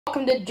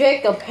Welcome to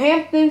Jacob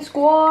Hampton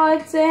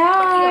Squad. Say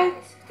hi.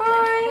 Guys,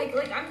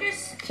 Hi. I'm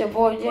just It's your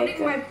boy putting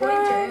Jacob. my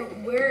pointer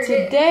where it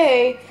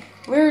Today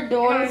we're is.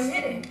 doing And I'm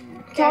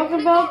hitting.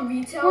 talking about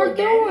retail we're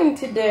again. doing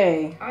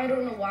today. I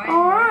don't know why.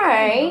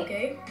 Alright.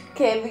 Okay.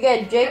 Okay, we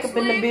got Jacob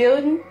in the Actually,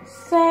 building.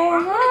 Say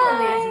I'm gonna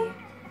hi. go lazy.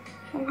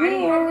 I'm I'm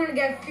here. gonna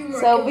get a few more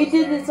So we kills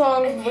did then. this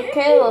on I can't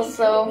Michaela. believe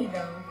So he beat me,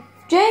 though.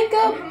 How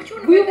Jacob, much you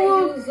wanna we bet that he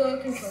will was a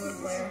controller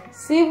player?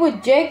 see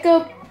what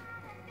Jacob.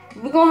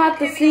 We're gonna have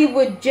to see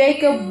what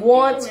Jacob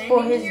wants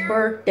for his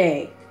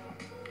birthday.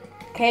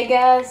 Okay,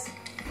 guys,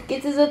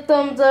 get us a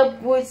thumbs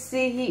up. We'll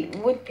see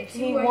what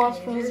he wants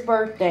for his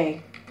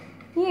birthday.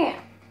 Yeah.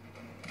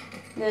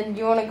 Then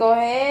you want to go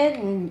ahead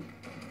and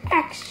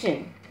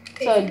action.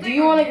 So do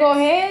you want to go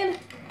ahead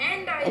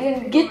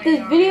and get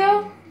this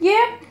video?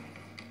 Yep.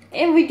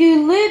 And we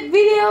do lit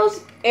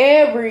videos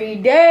every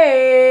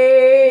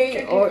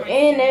day or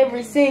in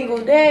every single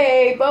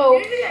day.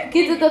 Both.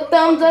 Get us a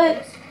thumbs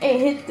up and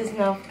hit this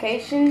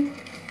notification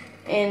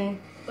and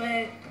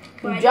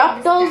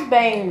drop those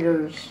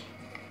bangers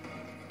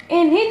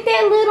and hit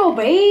that little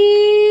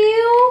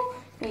bell.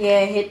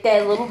 Yeah, hit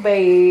that little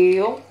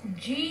bell.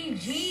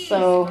 GG's.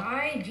 So,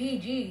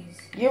 GG's.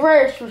 you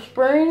ready for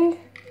spring?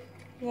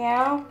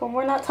 Yeah, but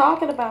we're not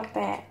talking about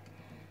that.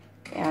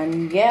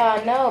 And yeah,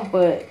 I know,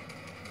 but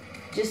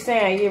just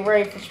saying, you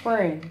ready for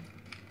spring?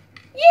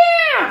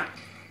 Yeah!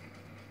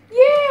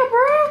 Yeah,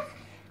 bro.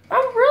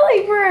 I'm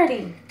really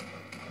ready.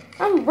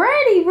 I'm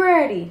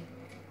ready.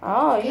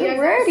 Oh, you're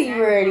ready.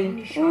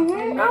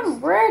 I'm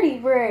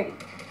ready.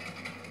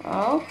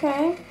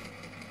 Okay.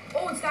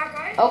 Oh, it's that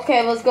guy?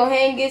 Okay, let's go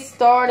ahead and get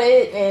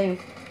started. And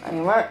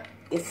alright,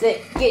 get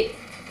set, get.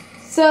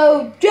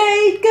 So,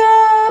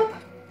 Jacob!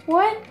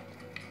 What?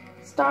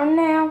 Starting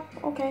now.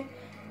 Okay.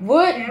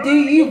 What do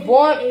you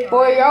want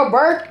for your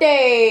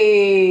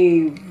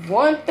birthday?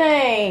 One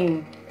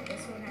thing.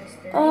 This one has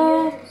 30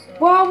 years, so.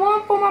 What I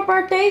want for my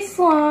birthday,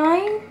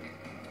 slime.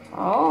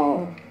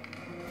 Oh.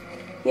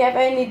 You have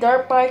any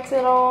dirt bikes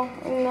at all?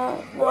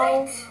 No.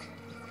 What?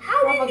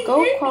 How I have did a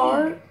he hit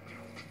go-kart.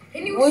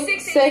 me?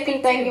 What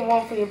second thing you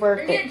want for your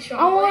birthday?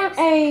 I want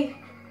a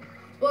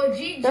Well, dirt.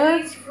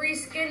 GG's free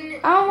skin.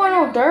 I don't want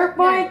no dirt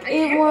bike.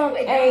 I want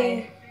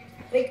a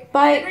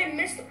bike. I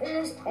missed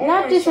almost all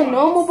Not my just a shots.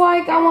 normal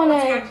bike. I want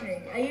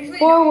I usually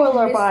four-wheeler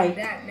don't miss bike.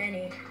 That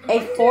many. A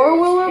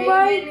four-wheeler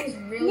bike. Is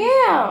really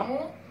Yeah.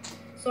 small,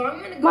 so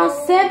I'm gonna go. My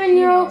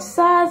 7-year-old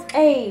size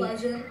age.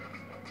 Pleasant.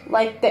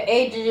 Like the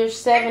age of your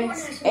Everyone has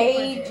 7th to be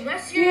age. pleasant.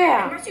 Unless you're,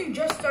 Yeah. Unless you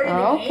just started the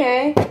game,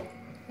 Okay.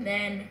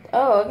 then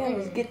Oh, okay.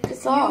 Let's get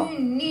this off. you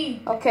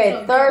need. Okay,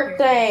 to third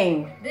go here.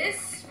 thing.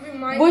 This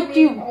reminds What me do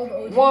you of all the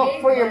OG want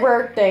games, for your but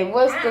birthday?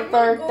 What's the I'm gonna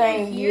third go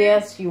thing? here.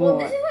 Yes, you Well,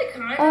 want. this is like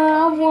kind of I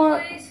OG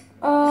want. plays.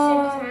 At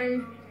the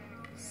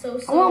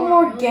same time, I want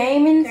more really.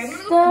 gaming Okay, I'm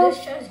gonna go for this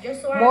stuff. chest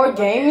just so I More have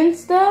a weapon. gaming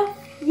stuff.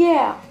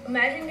 Yeah.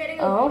 Imagine getting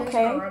a Oh, bonus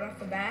okay. star right off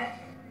the bat.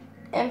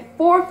 And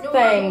fourth No,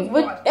 thing, I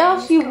what want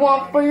else one. you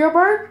want for your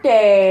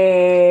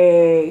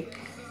birthday?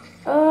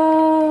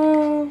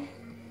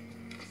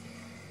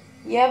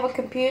 You have a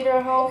computer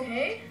at home?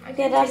 Okay. I Yeah,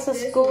 can that's a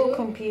take this school look.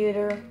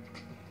 computer.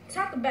 It's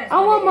not the best. I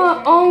but want it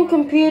my is own nice.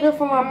 computer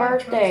for my I want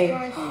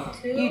birthday.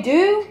 trust too. You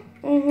do?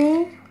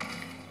 Mm-hmm.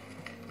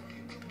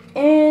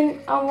 And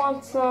I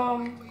want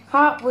some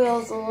Hot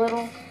Wheels a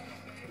little.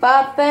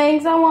 5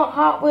 things. I want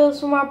Hot Wheels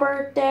for my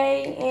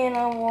birthday, and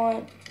I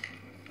want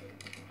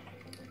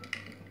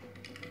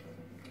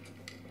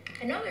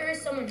I know there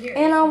is someone here.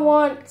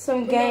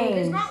 some But no, there's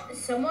games. not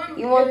someone.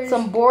 You want there's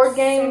some board some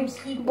games?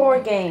 people.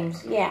 Board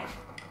games, yeah.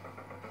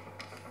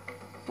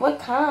 What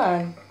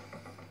kind?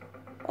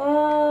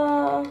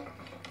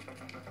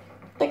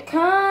 The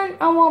kind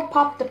I want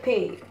Pop the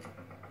Pig.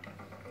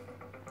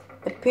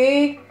 The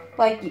pig,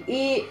 like you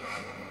eat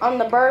on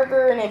the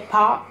burger and it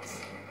pops.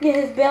 Yeah,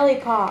 his belly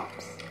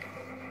pops.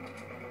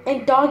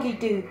 And Doggy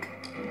Duke.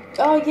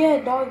 Oh yeah,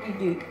 Doggy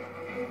Duke.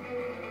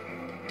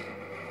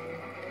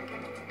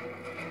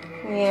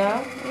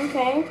 Yeah,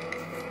 okay.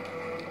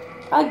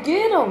 I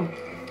get him.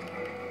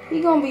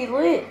 He gonna be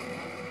lit.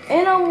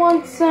 And I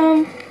want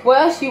some.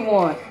 What else you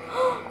want?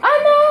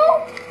 I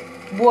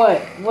know. What?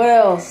 What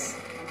else?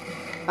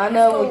 I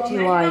know So, what you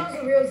imagine like. that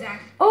was a real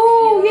Zach.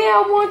 Oh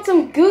yeah, I want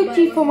some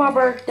Gucci But- for my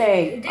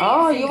birthday. It didn't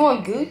Oh, say- you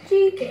want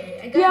Gucci?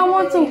 Okay, Yeah, I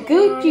want some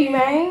Gucci,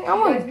 man. I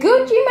want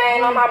Gucci,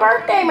 man, on my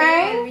birthday,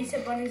 man.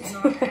 Reset button is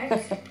not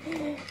X.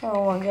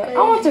 Oh my god. But I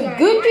want if some you got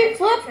Gucci Xbox,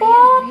 flip I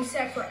flops. use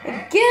reset for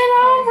X. Get it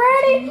all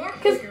ready? It's more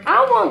Because quicker. I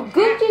want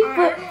Gucci I don't know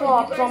flip what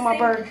flops you guys on my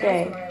think, but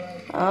birthday.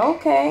 that's what I like.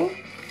 Okay.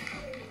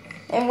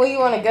 And where you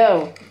want to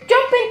go?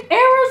 Jumping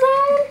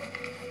Arizona?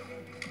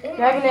 Oh my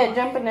Driving that God.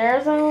 jumping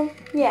Arizona?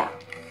 Yeah.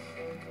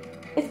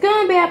 It's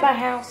going to be at my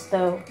house,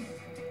 though.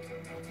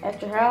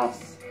 At your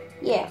house?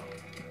 Yeah.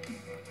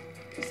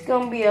 It's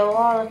going to be a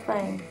lot of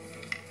things.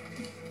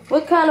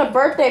 What kind of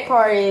birthday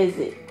party is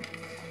it?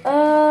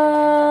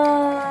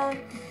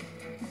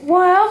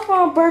 What else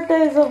for my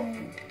birthday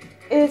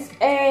is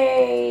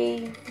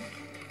a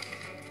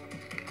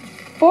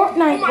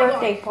Fortnite Oh my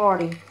birthday God.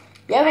 party.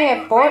 You having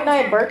a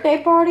Fortnite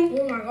birthday party?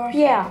 Oh my gosh.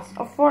 Yeah, yes.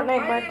 a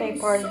Fortnite birthday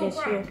party so this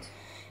year. proud.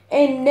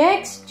 And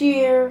next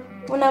year,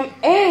 when I'm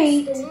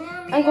 8,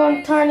 I'm going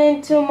to turn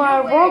into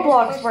my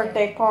Roblox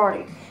birthday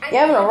party. You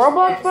having a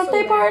Roblox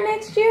birthday party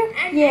next year?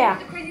 Yeah.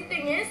 And the crazy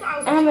thing is, I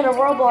was I'm having a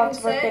TikTok Roblox and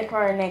said birthday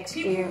party next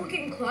people year. who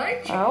can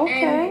clutch.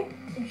 Okay.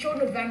 And show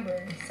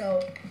November. So,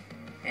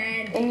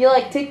 And you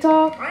like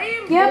TikTok? I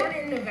am born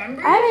in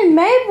November. I haven't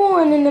made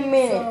one in a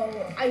minute.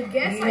 So I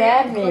guess You I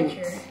am a haven't.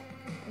 clutcher.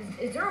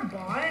 Is there a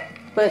bot?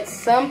 But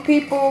some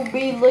people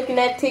be looking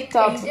at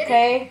TikToks,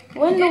 okay?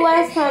 When the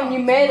last time you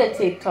made a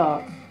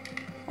TikTok?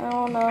 I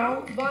don't know.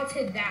 How bots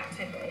hit that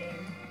type of aim?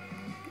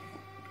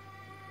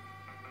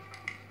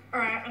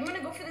 Alright, I'm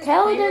gonna go for this.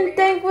 Kelly didn't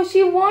think what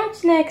she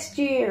wants next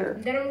year.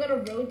 Then I'm gonna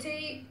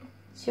rotate.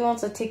 She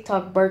wants a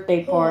TikTok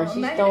birthday party.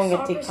 She's throwing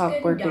a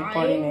TikTok birthday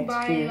party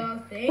next year.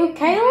 Who,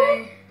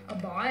 Kayla? A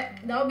bot.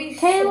 That would be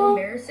Kayla? so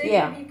embarrassing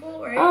Yeah. for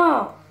people, right?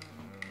 Oh.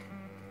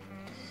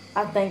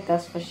 I think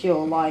that's what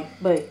she'll like,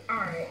 but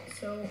Alright,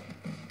 so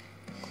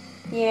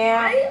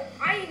yeah.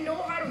 I know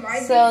how to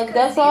ride So these,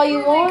 that's all you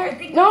these were, like, I want?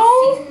 think,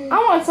 No, season I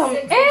want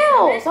something 6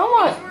 or 7 else. I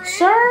want these were in.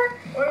 shirt.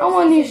 Or it I was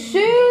want new season-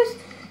 shoes.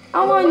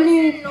 I or want was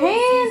new it, no,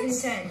 season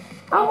pants. 10?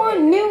 I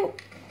want new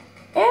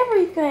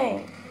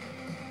everything.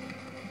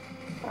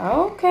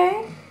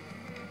 Okay.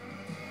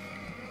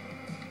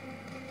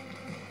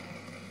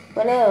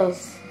 What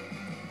else?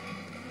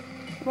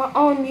 My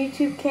own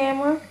YouTube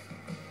camera.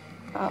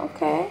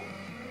 Okay.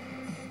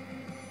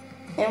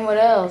 And what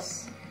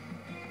else?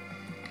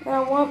 And I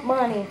want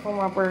money for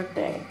my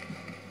birthday.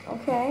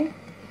 Okay.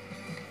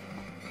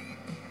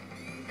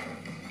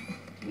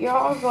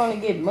 Y'all gonna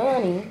get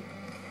money.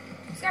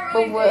 It's not But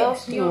really what big,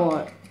 else do you no.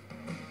 want?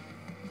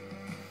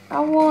 I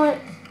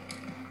want...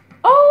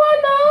 Oh,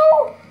 I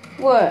know!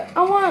 What?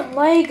 I want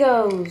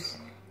Legos.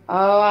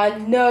 Oh, I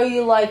know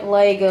you like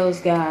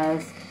Legos,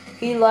 guys.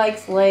 He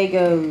likes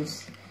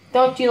Legos.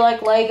 Don't you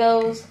like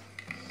Legos?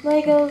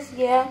 Legos,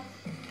 yeah.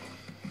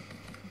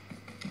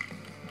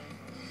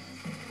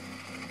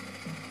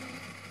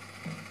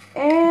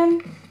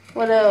 And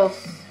what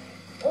else?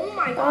 Oh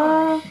my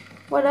gosh.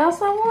 What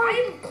else I want? I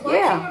am clutching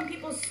Yeah. on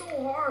people so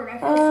hard. I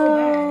feel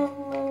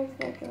so Let me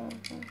think of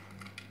it.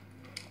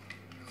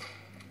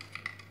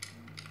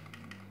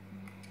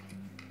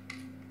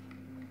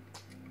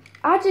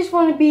 I just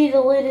want to be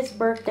the latest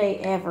birthday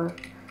ever.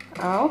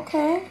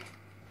 Okay.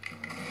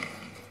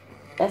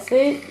 That's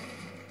it.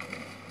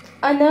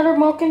 Another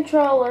remote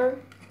controller.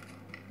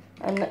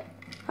 And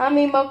how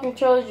many remote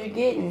controllers you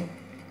getting?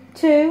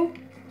 2.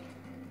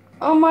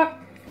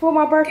 For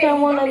my birthday, I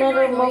want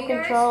another remote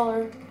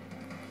controller. bad.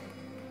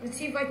 Let's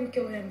see if I can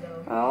kill him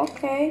though.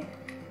 Okay.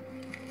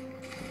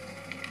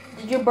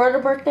 Did your brother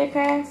birthday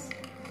pass?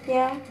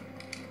 Yeah.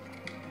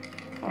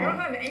 I don't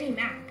have any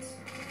mats.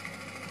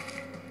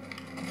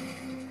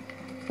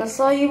 That's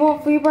all you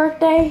want for your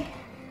birthday?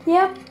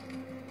 Yep.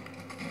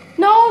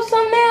 No,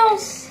 something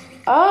else.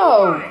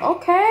 Oh,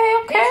 okay.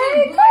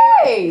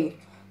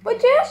 What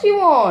else you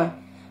want?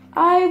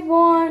 I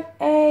want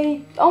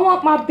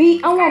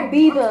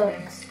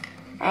V-Bucks.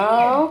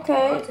 Oh,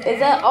 okay. Is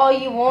that all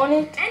you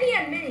wanted? And he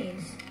had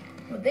minis.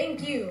 Well,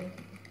 thank you.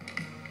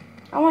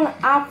 I want an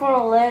iPhone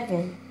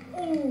 11.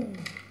 Ooh.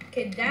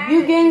 Okay, that.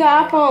 You getting an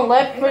iPhone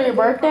 11 for your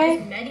birthday?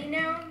 Medi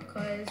now,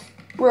 cause.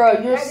 Bro,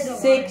 you're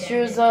 6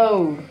 years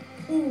old.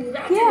 Ooh,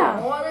 that did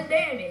a lot of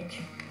damage.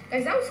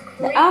 Guys, that was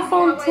crazy. The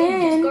iPhone how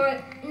 10.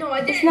 No, I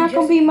didn't. It's not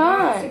gonna be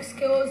mine. 6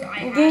 kills.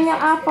 I'm getting an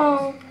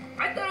iPhone.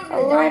 I thought I was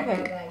gonna 11. die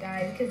from that,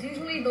 guys, because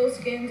usually those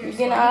skins are. You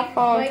getting an slimy, iPhone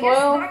but I guess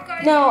 12? that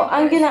guy's No, not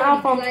I'm getting an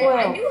slimy, iPhone 'cause 12.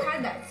 I do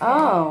have that skin.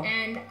 Oh.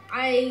 And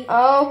I.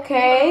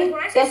 Okay,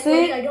 when I say that's slimy,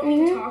 it. I don't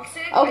mean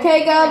toxic.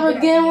 Okay, I guys, mean,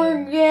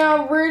 we're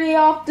getting ready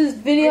off this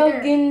video. Right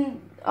there.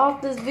 Getting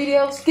off this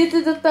video. Skip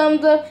to the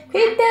thumbs up.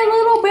 Hit that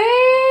little bell.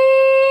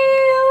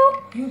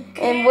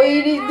 And what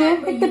you need to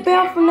do, hit the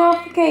bell for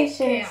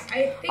notifications.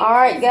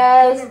 Alright,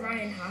 guys.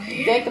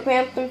 Jacob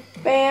Hampton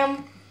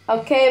fam.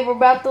 Okay, we're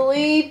about to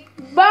leave.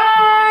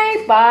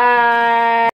 Bye. Bye.